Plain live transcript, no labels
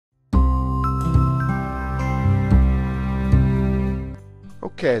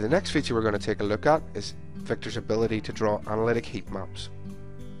Okay, the next feature we're going to take a look at is Victor's ability to draw analytic heat maps.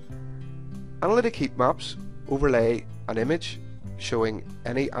 Analytic heat maps overlay an image showing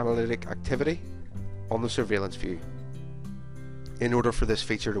any analytic activity on the surveillance view. In order for this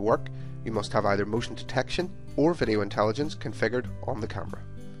feature to work, you must have either motion detection or video intelligence configured on the camera.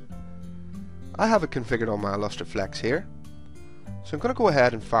 I have it configured on my Illustraflex here, so I'm going to go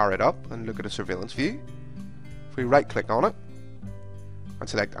ahead and fire it up and look at a surveillance view. If we right click on it and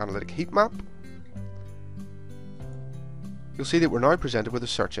select Analytic Heat Map, you'll see that we're now presented with a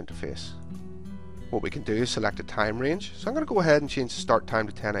search interface. What we can do is select a time range, so I'm going to go ahead and change the start time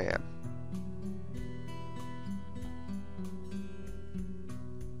to 10 AM.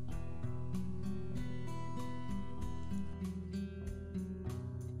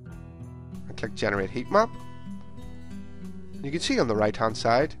 And click Generate Heat Map. And you can see on the right hand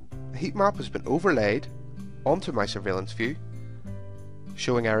side, the heat map has been overlaid onto my surveillance view,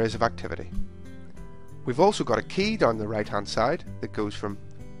 showing areas of activity. We've also got a key down the right hand side that goes from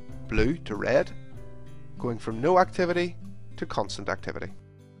blue to red, going from no activity to constant activity.